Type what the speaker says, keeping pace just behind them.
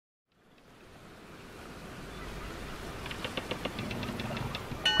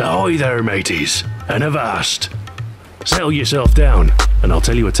Ahoy there, mateys, and avast! Settle yourself down, and I'll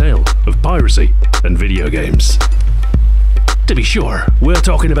tell you a tale of piracy and video games. To be sure, we're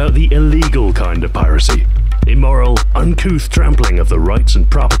talking about the illegal kind of piracy. Immoral, uncouth trampling of the rights and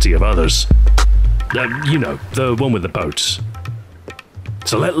property of others. You know, the one with the boats.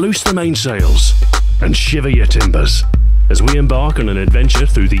 So let loose the mainsails, and shiver your timbers, as we embark on an adventure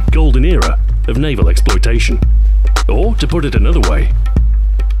through the golden era of naval exploitation. Or, to put it another way,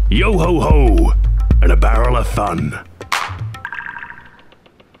 yo-ho-ho, and a barrel of fun.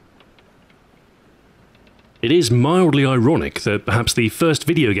 It is mildly ironic that perhaps the first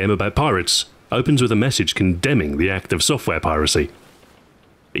video game about pirates opens with a message condemning the act of software piracy.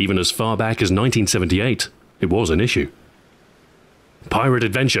 Even as far back as 1978, it was an issue. Pirate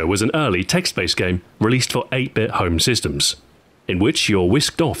Adventure was an early text-based game released for 8-bit home systems, in which you're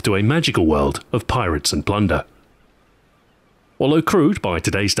whisked off to a magical world of pirates and plunder. Although crude by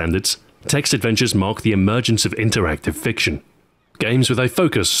today's standards, text adventures mark the emergence of interactive fiction, games with a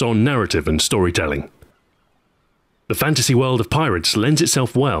focus on narrative and storytelling. The fantasy world of pirates lends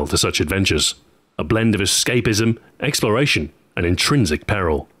itself well to such adventures, a blend of escapism, exploration, and intrinsic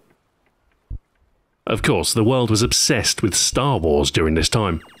peril. Of course, the world was obsessed with Star Wars during this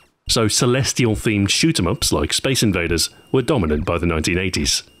time, so celestial-themed shoot-em-ups like Space Invaders were dominant by the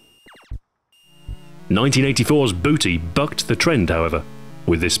 1980s. 1984's Booty bucked the trend, however,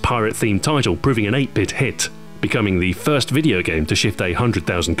 with this pirate-themed title proving an 8-bit hit, becoming the first video game to shift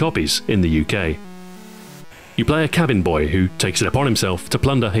 100,000 copies in the UK. You play a cabin boy who takes it upon himself to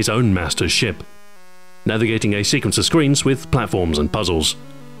plunder his own master's ship, navigating a sequence of screens with platforms and puzzles,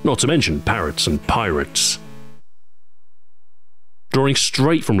 not to mention parrots and pirates. Drawing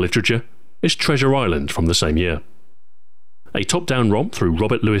straight from literature is Treasure Island from the same year, a top-down romp through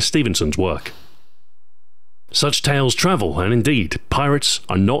Robert Louis Stevenson's work. Such tales travel, and indeed, pirates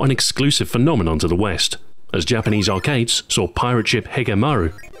are not an exclusive phenomenon to the West, as Japanese arcades saw pirate ship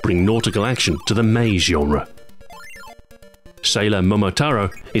Higemaru bring nautical action to the maze genre. Sailor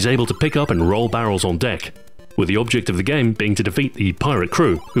Momotaro is able to pick up and roll barrels on deck, with the object of the game being to defeat the pirate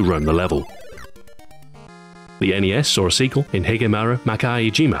crew who roam the level. The NES saw a sequel in Higemaru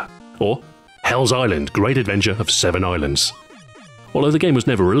Makaijima, or Hell's Island Great Adventure of 7 Islands, although the game was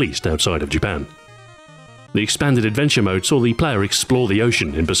never released outside of Japan. The expanded adventure mode saw the player explore the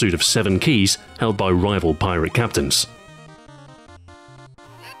ocean in pursuit of 7 keys held by rival pirate captains.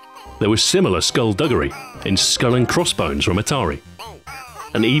 There was similar skullduggery in Skull and Crossbones from Atari.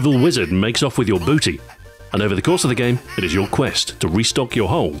 An evil wizard makes off with your booty, and over the course of the game, it is your quest to restock your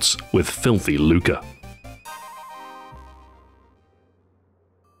holds with filthy lucre.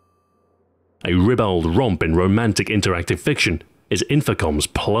 A ribald romp in romantic interactive fiction is Infocom's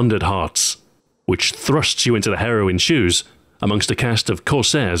Plundered Hearts, which thrusts you into the heroine's shoes amongst a cast of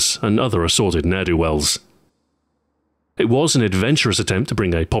Corsairs and other assorted ne'er-do-wells. It was an adventurous attempt to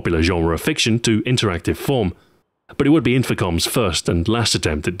bring a popular genre of fiction to interactive form, but it would be Infocom's first and last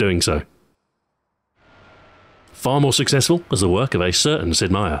attempt at doing so. Far more successful was the work of a certain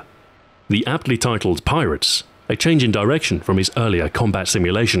Sid Meier. The aptly titled Pirates, a change in direction from his earlier combat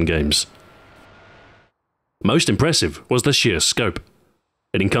simulation games. Most impressive was the sheer scope.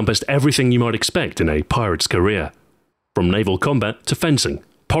 It encompassed everything you might expect in a pirate's career, from naval combat to fencing,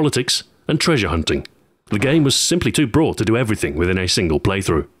 politics, and treasure hunting. The game was simply too broad to do everything within a single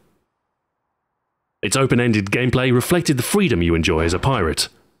playthrough. Its open-ended gameplay reflected the freedom you enjoy as a pirate,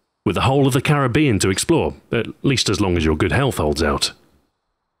 with the whole of the Caribbean to explore, at least as long as your good health holds out.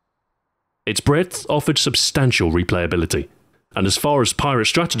 Its breadth offered substantial replayability, and as far as pirate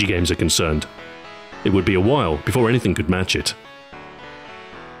strategy games are concerned, it would be a while before anything could match it.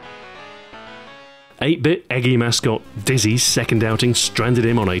 8-bit eggy mascot Dizzy's second outing stranded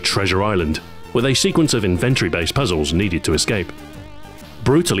him on a treasure island, with a sequence of inventory-based puzzles needed to escape.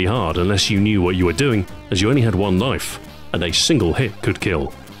 Brutally hard unless you knew what you were doing, as you only had one life, and a single hit could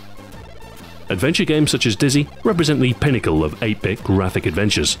kill. Adventure games such as Dizzy represent the pinnacle of 8-bit graphic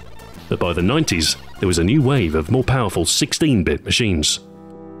adventures, but by the 90s there was a new wave of more powerful 16-bit machines.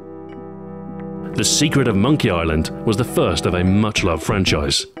 The Secret of Monkey Island was the first of a much-loved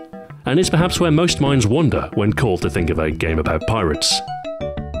franchise, and is perhaps where most minds wander when called to think of a game about pirates.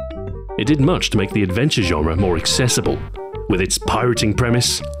 It did much to make the adventure genre more accessible, with its pirating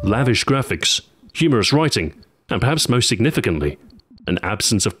premise, lavish graphics, humorous writing, and perhaps most significantly, an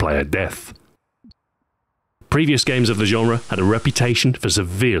absence of player death. Previous games of the genre had a reputation for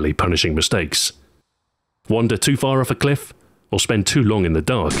severely punishing mistakes. Wander too far off a cliff, or spend too long in the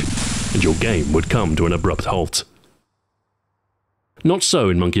dark, and your game would come to an abrupt halt. Not so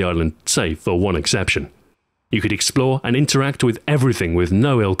in Monkey Island, save for one exception. You could explore and interact with everything with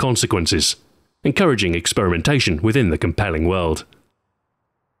no ill consequences, encouraging experimentation within the compelling world.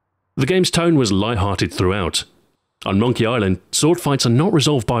 The game's tone was light-hearted throughout. On Monkey Island, sword fights are not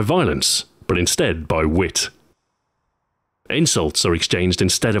resolved by violence, but instead by wit. Insults are exchanged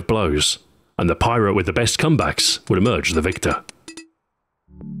instead of blows, and the pirate with the best comebacks would emerge the victor.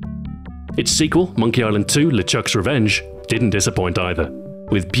 Its sequel, Monkey Island 2: LeChuck's Revenge, didn't disappoint either,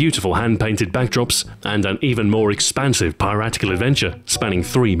 with beautiful hand-painted backdrops and an even more expansive piratical adventure spanning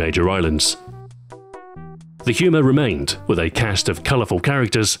 3 major islands. The humour remained, with a cast of colourful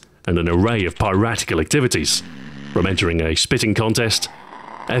characters and an array of piratical activities, from entering a spitting contest,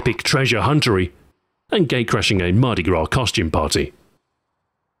 epic treasure huntery, and gate-crashing a Mardi Gras costume party.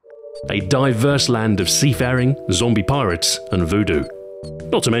 A diverse land of seafaring, zombie pirates, and voodoo,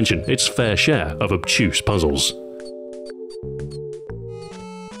 not to mention its fair share of obtuse puzzles.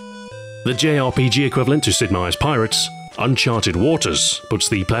 The JRPG equivalent to Sid Meier's Pirates, Uncharted Waters, puts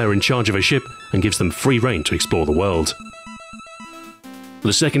the player in charge of a ship and gives them free rein to explore the world.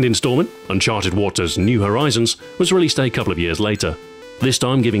 The second installment, Uncharted Waters: New Horizons, was released a couple of years later, this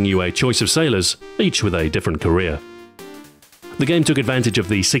time giving you a choice of sailors, each with a different career. The game took advantage of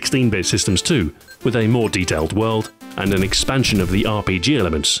the 16-bit systems too, with a more detailed world and an expansion of the RPG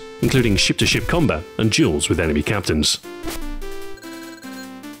elements, including ship-to-ship combat and duels with enemy captains.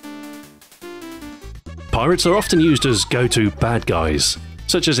 Pirates are often used as go-to bad guys,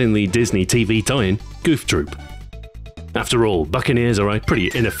 such as in the Disney TV tie-in Goof Troop. After all, buccaneers are a pretty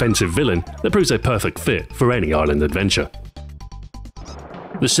inoffensive villain that proves a perfect fit for any island adventure.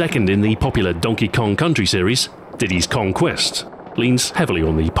 The second in the popular Donkey Kong Country series, Diddy's Conquest, leans heavily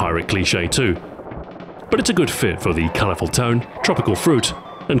on the pirate cliché too, but it's a good fit for the colourful tone, tropical fruit,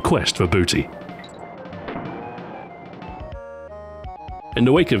 and quest for booty. In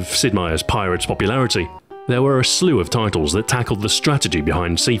the wake of Sid Meier's Pirates' popularity, there were a slew of titles that tackled the strategy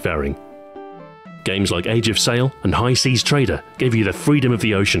behind seafaring. Games like Age of Sail and High Seas Trader gave you the freedom of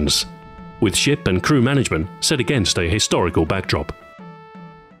the oceans, with ship and crew management set against a historical backdrop.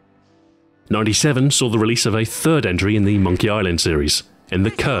 '97 saw the release of a third entry in the Monkey Island series, in The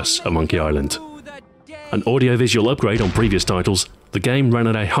Curse of Monkey Island. An audiovisual upgrade on previous titles, the game ran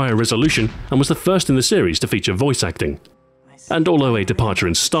at a higher resolution and was the first in the series to feature voice acting. And although a departure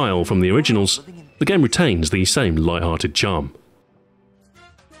in style from the originals, the game retains the same light-hearted charm.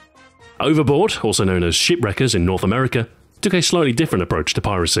 Overboard, also known as Shipwreckers in North America, took a slightly different approach to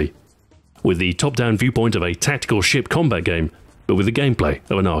piracy, with the top-down viewpoint of a tactical ship combat game, but with the gameplay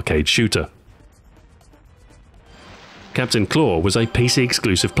of an arcade shooter. Captain Claw was a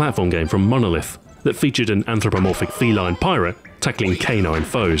PC-exclusive platform game from Monolith that featured an anthropomorphic feline pirate tackling canine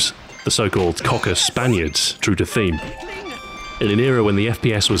foes, the so-called Cocker Spaniards, true to theme. In an era when the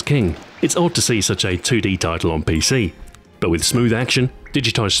FPS was king, it's odd to see such a 2D title on PC, but with smooth action,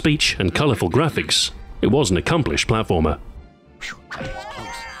 digitized speech, and colourful graphics, it was an accomplished platformer.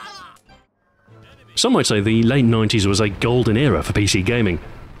 Some might say the late 90s was a golden era for PC gaming,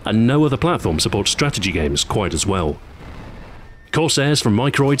 and no other platform supports strategy games quite as well. Corsairs from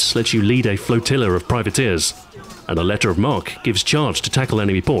Microids lets you lead a flotilla of privateers, and a letter of marque gives charge to tackle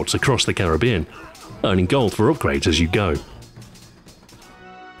enemy ports across the Caribbean, earning gold for upgrades as you go.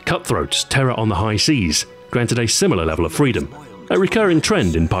 Cutthroats, Terror on the High Seas, granted a similar level of freedom, a recurring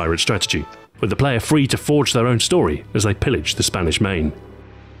trend in pirate strategy, with the player free to forge their own story as they pillage the Spanish Main.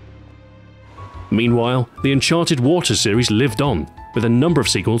 Meanwhile, the Uncharted Waters series lived on, with a number of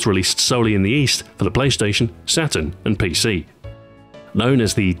sequels released solely in the East for the PlayStation, Saturn, and PC. Known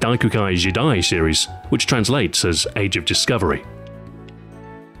as the Daikoukai Jidai series, which translates as Age of Discovery.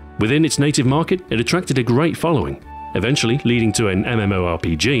 Within its native market, it attracted a great following, eventually leading to an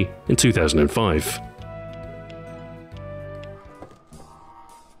MMORPG in 2005.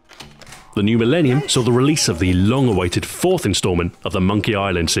 The new millennium saw the release of the long-awaited fourth installment of the Monkey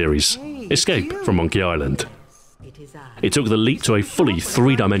Island series, Escape from Monkey Island. It took the leap to a fully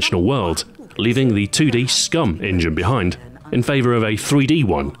three-dimensional world, leaving the 2D Scum engine behind, in favour of a 3D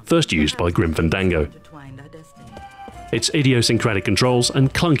one first used by Grim Fandango. Its idiosyncratic controls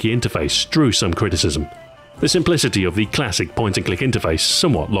and clunky interface drew some criticism, the simplicity of the classic point-and-click interface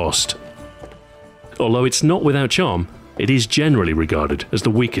somewhat lost. Although it's not without charm, it is generally regarded as the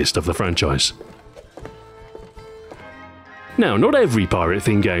weakest of the franchise. Now, not every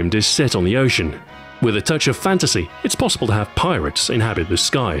pirate-themed game is set on the ocean. With a touch of fantasy, it's possible to have pirates inhabit the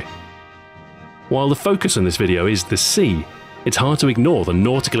sky. While the focus in this video is the sea, it's hard to ignore the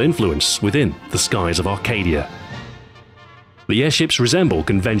nautical influence within the skies of Arcadia. The airships resemble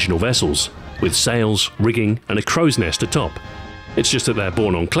conventional vessels, with sails, rigging, and a crow's nest atop. It's just that they're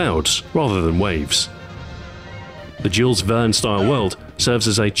borne on clouds rather than waves. The Jules Verne-style world serves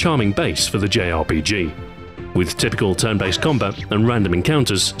as a charming base for the JRPG, with typical turn-based combat and random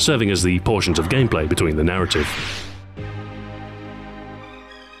encounters serving as the portions of gameplay between the narrative.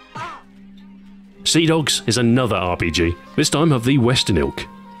 Sea Dogs is another RPG, this time of the Western ilk,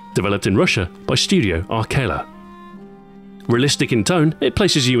 developed in Russia by Studio Arcadia. Realistic in tone, it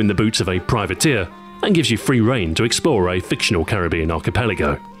places you in the boots of a privateer and gives you free rein to explore a fictional Caribbean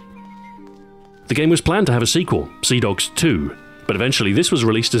archipelago. The game was planned to have a sequel, Sea Dogs 2, but eventually this was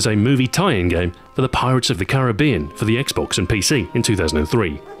released as a movie tie-in game for the Pirates of the Caribbean for the Xbox and PC in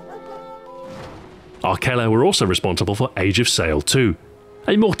 2003. Arcadia were also responsible for Age of Sail 2,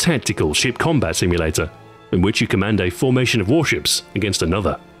 a more tactical ship combat simulator, in which you command a formation of warships against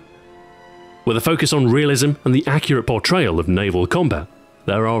another. With a focus on realism and the accurate portrayal of naval combat,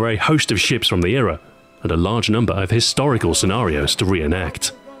 there are a host of ships from the era, and a large number of historical scenarios to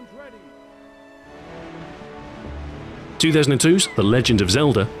reenact. 2002's The Legend of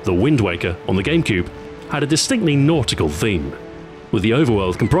Zelda: The Wind Waker on the GameCube had a distinctly nautical theme, with the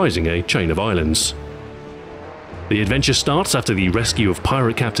overworld comprising a chain of islands. The adventure starts after the rescue of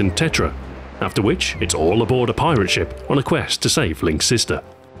pirate captain Tetra, after which it's all aboard a pirate ship on a quest to save Link's sister.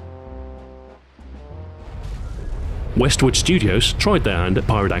 Westwood Studios tried their hand at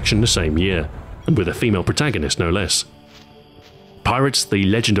pirate action the same year, and with a female protagonist no less. Pirates: The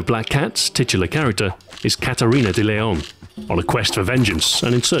Legend of Black Cat's titular character is Catarina de Leon, on a quest for vengeance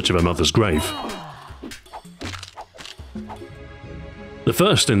and in search of her mother's grave. The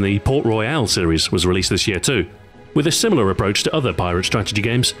first in the Port Royale series was released this year too, with a similar approach to other pirate strategy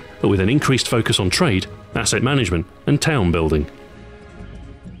games, but with an increased focus on trade, asset management, and town building.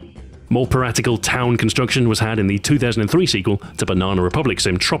 More piratical town construction was had in the 2003 sequel to Banana Republic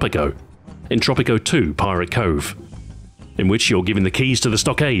sim Tropico, in Tropico 2 Pirate Cove, in which you're given the keys to the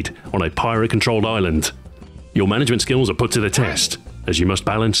stockade on a pirate-controlled island. Your management skills are put to the test, as you must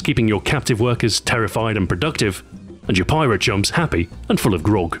balance keeping your captive workers terrified and productive, and your pirate chums happy and full of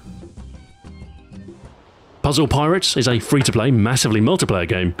grog. Puzzle Pirates is a free-to-play, massively multiplayer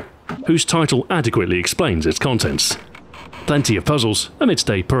game, whose title adequately explains its contents. Plenty of puzzles amidst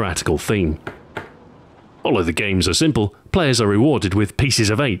a piratical theme. Although the games are simple, players are rewarded with pieces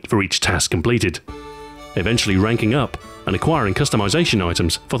of 8 for each task completed, eventually ranking up and acquiring customization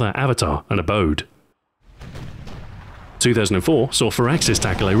items for their avatar and abode. 2004 saw Firaxis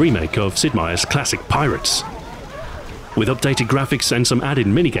tackle a remake of Sid Meier's classic Pirates. With updated graphics and some added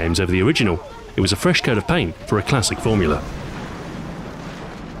minigames over the original, it was a fresh coat of paint for a classic formula.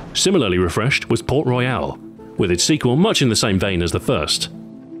 Similarly refreshed was Port Royale, with its sequel much in the same vein as the first.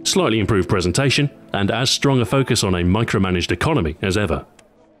 Slightly improved presentation, and as strong a focus on a micromanaged economy as ever.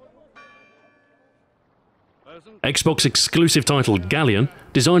 Xbox exclusive title Galleon,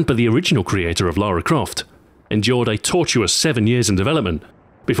 designed by the original creator of Lara Croft, endured a tortuous 7 years in development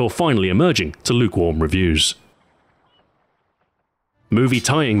before finally emerging to lukewarm reviews. Movie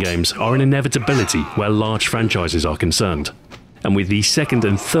tie-in games are an inevitability where large franchises are concerned, and with the second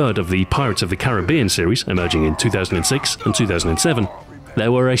and third of the Pirates of the Caribbean series emerging in 2006 and 2007,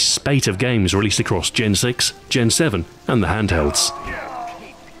 there were a spate of games released across Gen 6, Gen 7 and the handhelds.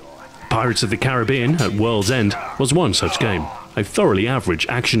 Pirates of the Caribbean at World's End was one such game, a thoroughly average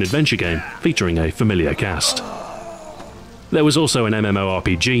action-adventure game featuring a familiar cast. There was also an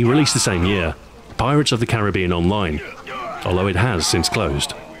MMORPG released the same year, Pirates of the Caribbean Online, although it has since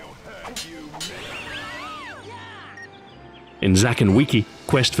closed. In Zack and Wiki,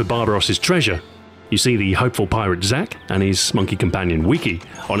 Quest for Barbaros's Treasure, you see the hopeful pirate Zack and his monkey companion Wiki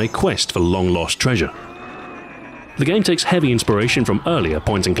on a quest for long-lost treasure. The game takes heavy inspiration from earlier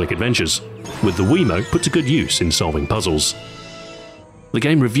point-and-click adventures, with the Wiimote put to good use in solving puzzles. The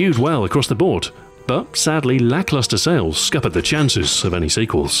game reviewed well across the board, but sadly lackluster sales scuppered the chances of any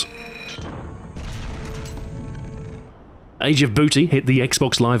sequels. Age of Booty hit the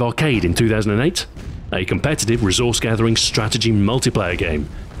Xbox Live Arcade in 2008, a competitive resource-gathering strategy multiplayer game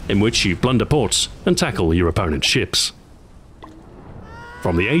in which you plunder ports and tackle your opponent's ships.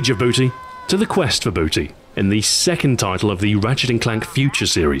 From the Age of Booty to the Quest for Booty, in the second title of the Ratchet & Clank Future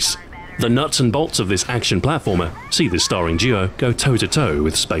series, the nuts and bolts of this action platformer see the starring duo go toe-to-toe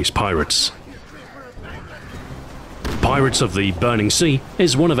with space pirates. Pirates of the Burning Sea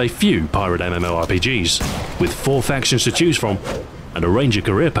is one of a few pirate MMORPGs, with 4 factions to choose from and a range of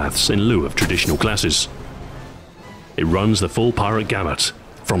career paths in lieu of traditional classes. It runs the full pirate gamut,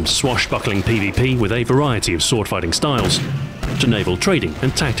 from swashbuckling PvP with a variety of sword-fighting styles, to naval trading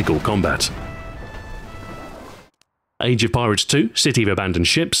and tactical combat. Age of Pirates 2: City of Abandoned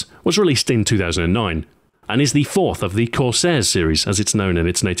Ships was released in 2009, and is the 4th of the Corsairs series as it's known in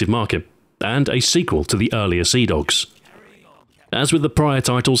its native market, and a sequel to the earlier Sea Dogs. As with the prior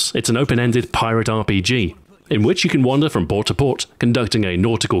titles, it's an open-ended pirate RPG, in which you can wander from port to port, conducting a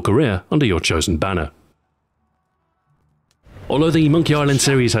nautical career under your chosen banner. Although the Monkey Island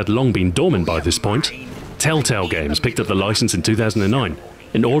series had long been dormant by this point, Telltale Games picked up the license in 2009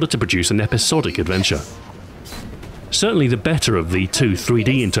 in order to produce an episodic adventure. Certainly the better of the two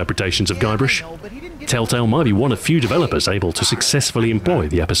 3D interpretations of Guybrush, Telltale might be one of few developers able to successfully employ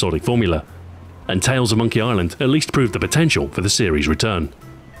the episodic formula, and Tales of Monkey Island at least proved the potential for the series' return.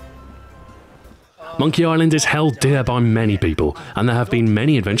 Monkey Island is held dear by many people, and there have been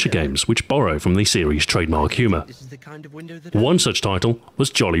many adventure games which borrow from the series' trademark humour. One such title was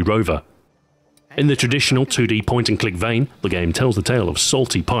Jolly Rover. In the traditional 2D point-and-click vein, the game tells the tale of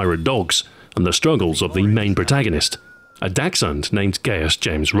salty pirate dogs and the struggles of the main protagonist, a dachshund named Gaius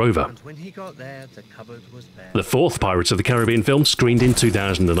James Rover. The fourth Pirates of the Caribbean film screened in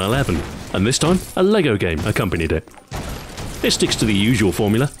 2011, and this time a Lego game accompanied it. It sticks to the usual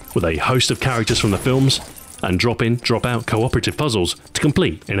formula, with a host of characters from the films, and drop-in, drop-out cooperative puzzles to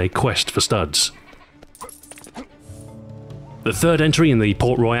complete in a quest for studs. The third entry in the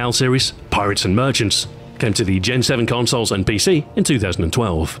Port Royale series, Pirates and Merchants, came to the Gen 7 consoles and PC in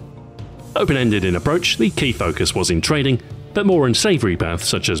 2012. Open-ended in approach, the key focus was in trading, but more unsavoury paths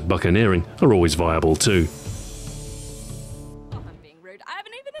such as buccaneering are always viable too.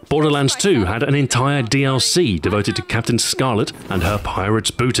 Borderlands 2 had an entire DLC devoted to Captain Scarlet and her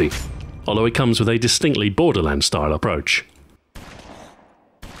pirate's booty, although it comes with a distinctly Borderlands-style approach.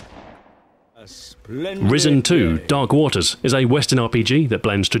 Risen 2 Dark Waters is a Western RPG that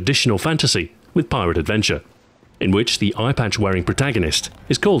blends traditional fantasy with pirate adventure, in which the eye-patch-wearing protagonist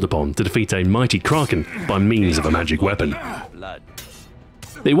is called upon to defeat a mighty kraken by means of a magic weapon.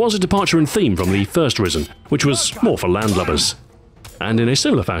 It was a departure in theme from the first Risen, which was more for landlubbers. And in a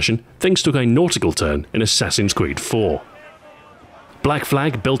similar fashion, things took a nautical turn in Assassin's Creed 4. Black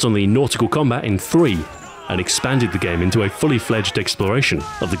Flag built on the nautical combat in 3, and expanded the game into a fully fledged exploration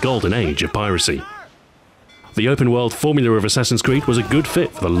of the golden age of piracy. The open-world formula of Assassin's Creed was a good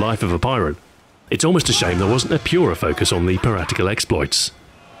fit for the life of a pirate. It's almost a shame there wasn't a purer focus on the piratical exploits.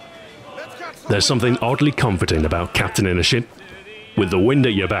 There's something oddly comforting about captaining a ship, with the wind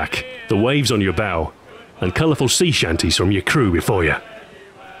at your back, the waves on your bow, and colourful sea shanties from your crew before you.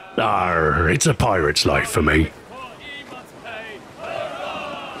 Arr, it's a pirate's life for me.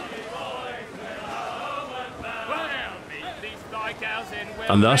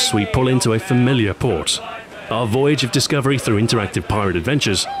 And thus we pull into a familiar port. Our voyage of discovery through interactive pirate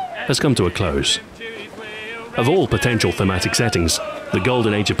adventures has come to a close. Of all potential thematic settings, the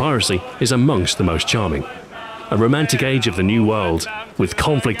Golden Age of Piracy is amongst the most charming. A romantic age of the New World, with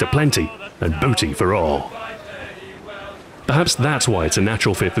conflict aplenty and booty for all. Perhaps that's why it's a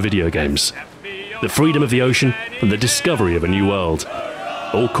natural fit for video games. The freedom of the ocean and the discovery of a new world,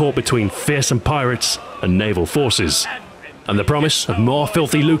 all caught between fearsome pirates and naval forces, and the promise of more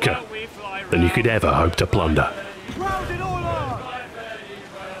filthy lucre than you could ever hope to plunder.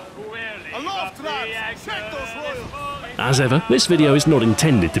 As ever, this video is not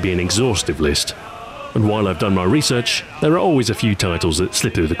intended to be an exhaustive list, and while I've done my research, there are always a few titles that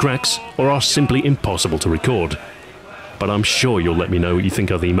slip through the cracks or are simply impossible to record. But I'm sure you'll let me know what you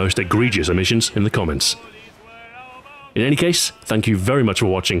think are the most egregious omissions in the comments. In any case, thank you very much for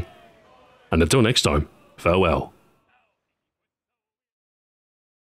watching, and until next time, farewell.